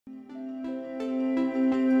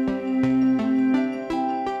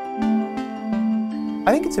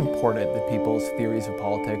I think it's important that people's theories of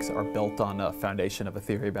politics are built on a foundation of a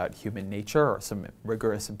theory about human nature or some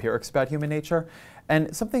rigorous empirics about human nature.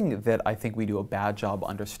 And something that I think we do a bad job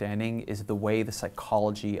understanding is the way the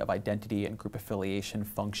psychology of identity and group affiliation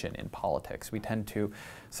function in politics. We tend to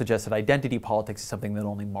suggest that identity politics is something that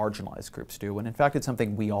only marginalized groups do, when in fact it's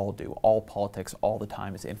something we all do. All politics all the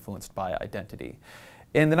time is influenced by identity.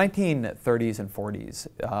 In the 1930s and 40s,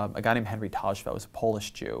 a guy named Henry Tajfel was a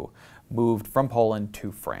Polish Jew, moved from Poland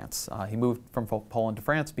to France. He moved from Poland to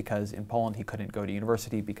France because in Poland he couldn't go to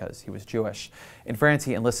university because he was Jewish. In France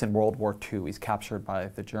he enlists in World War II. He's captured by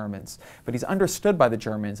the Germans, but he's understood by the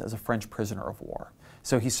Germans as a French prisoner of war.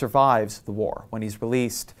 So he survives the war. When he's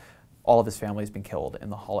released, all of his family has been killed in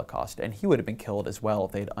the Holocaust, and he would have been killed as well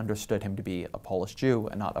if they'd understood him to be a Polish Jew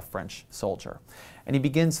and not a French soldier. And he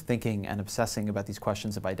begins thinking and obsessing about these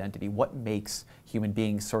questions of identity. What makes human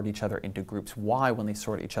beings sort each other into groups? Why, when they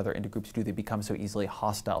sort each other into groups, do they become so easily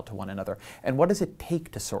hostile to one another? And what does it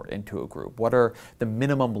take to sort into a group? What are the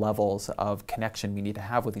minimum levels of connection we need to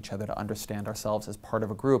have with each other to understand ourselves as part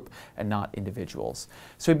of a group and not individuals?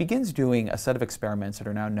 So he begins doing a set of experiments that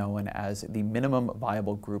are now known as the minimum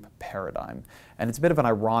viable group paradigm. And it's a bit of an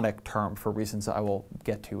ironic term for reasons I will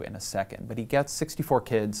get to in a second. But he gets 64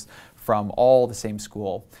 kids from all the same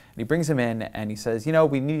school, and he brings them in and he says, you know,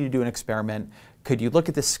 we need to do an experiment. Could you look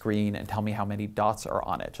at this screen and tell me how many dots are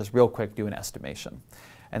on it? Just real quick, do an estimation.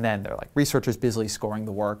 And then they're like researchers busily scoring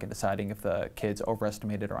the work and deciding if the kids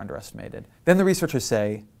overestimated or underestimated. Then the researchers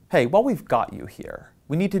say, hey, while we've got you here,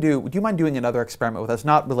 do you mind doing another experiment with us,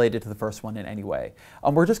 not related to the first one in any way?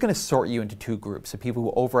 We're just going to sort you into two groups, the people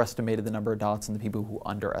who overestimated the number of dots and the people who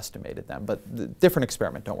underestimated them. But different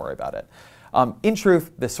experiment, don't worry about it. In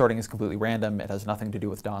truth, this sorting is completely random. It has nothing to do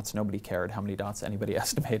with dots. Nobody cared how many dots anybody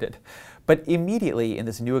estimated. But immediately in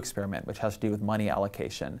this new experiment, which has to do with money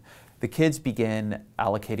allocation, the kids begin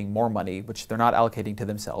allocating more money, which they're not allocating to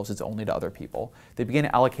themselves, it's only to other people. They begin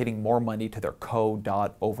allocating more money to their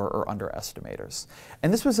co-dot over or underestimators.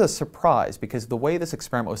 And this was a surprise because the way this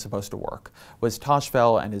experiment was supposed to work was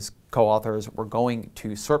Tajfel and his co-authors were going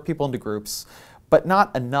to sort people into groups, but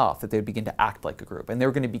not enough that they would begin to act like a group. And they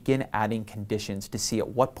were going to begin adding conditions to see at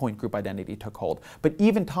what point group identity took hold. But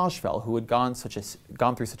even Tajfel, who had gone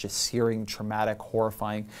through such a searing, traumatic,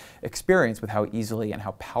 horrifying experience with how easily and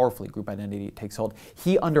how powerfully group identity takes hold,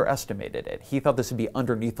 he underestimated it. He thought this would be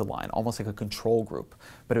underneath the line, almost like a control group,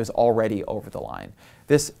 but it was already over the line.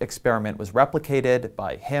 This experiment was replicated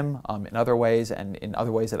by him in other ways, and in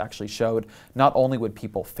other ways it actually showed not only would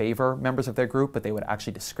people favor members of their group, but they would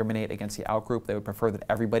actually discriminate against the outgroup. They would prefer that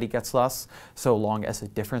everybody gets less, so long as the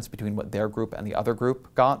difference between what their group and the other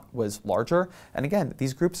group got was larger. And again,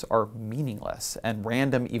 these groups are meaningless, and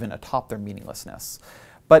random even atop their meaninglessness.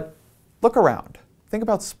 But look around. Think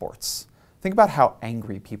about sports. Think about how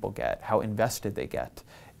angry people get, how invested they get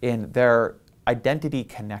in their identity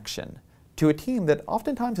connection to a team that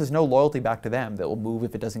oftentimes has no loyalty back to them, that will move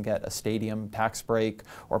if it doesn't get a stadium tax break,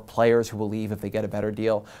 or players who will leave if they get a better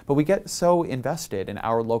deal. But we get so invested in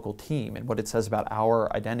our local team and what it says about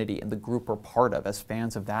our identity and the group we're part of as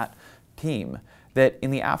fans of that team, that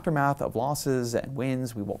in the aftermath of losses and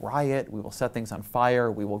wins, we will riot, we will set things on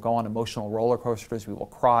fire, we will go on emotional roller coasters, we will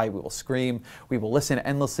cry, we will scream, we will listen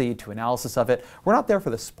endlessly to analysis of it. We're not there for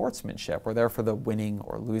the sportsmanship, we're there for the winning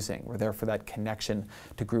or losing. We're there for that connection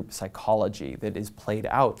to group psychology that is played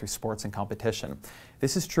out through sports and competition.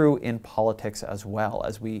 This is true in politics as well,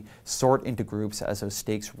 as we sort into groups, as those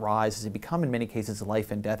stakes rise, as they become in many cases life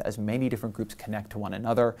and death, as many different groups connect to one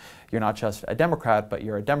another. You're not just a Democrat, but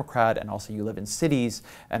you're a Democrat, and also you live in cities,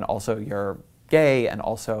 and also you're gay, and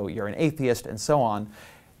also you're an atheist, and so on.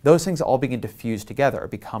 Those things all begin to fuse together. It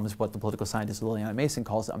becomes what the political scientist Lilliana Mason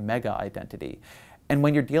calls a mega identity. And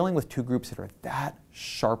when you're dealing with two groups that are that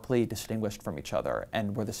sharply distinguished from each other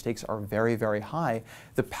and where the stakes are very, very high,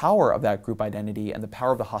 the power of that group identity and the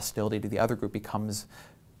power of the hostility to the other group becomes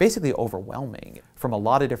basically overwhelming. From a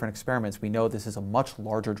lot of different experiments, we know this is a much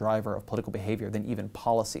larger driver of political behavior than even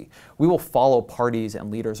policy. We will follow parties and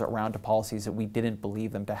leaders around to policies that we didn't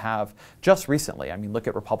believe them to have just recently. I mean, look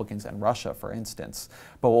at Republicans and Russia, for instance.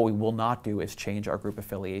 But what we will not do is change our group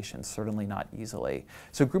affiliations, certainly not easily.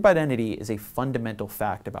 So group identity is a fundamental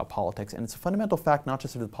fact about politics, and it's a fundamental fact not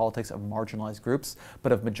just of the politics of marginalized groups,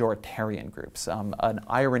 but of majoritarian groups. An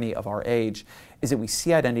irony of our age is that we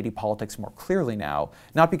see identity politics more clearly now,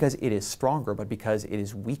 not because it is stronger, but because it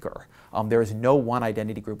is weaker. There is no one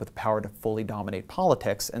identity group with the power to fully dominate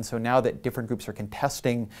politics, and so now that different groups are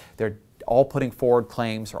contesting, they're all putting forward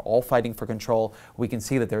claims, are all fighting for control, we can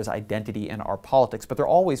see that there's identity in our politics, but there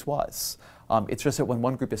always was. It's just that when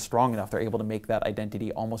one group is strong enough, they're able to make that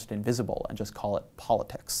identity almost invisible and just call it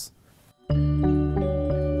politics.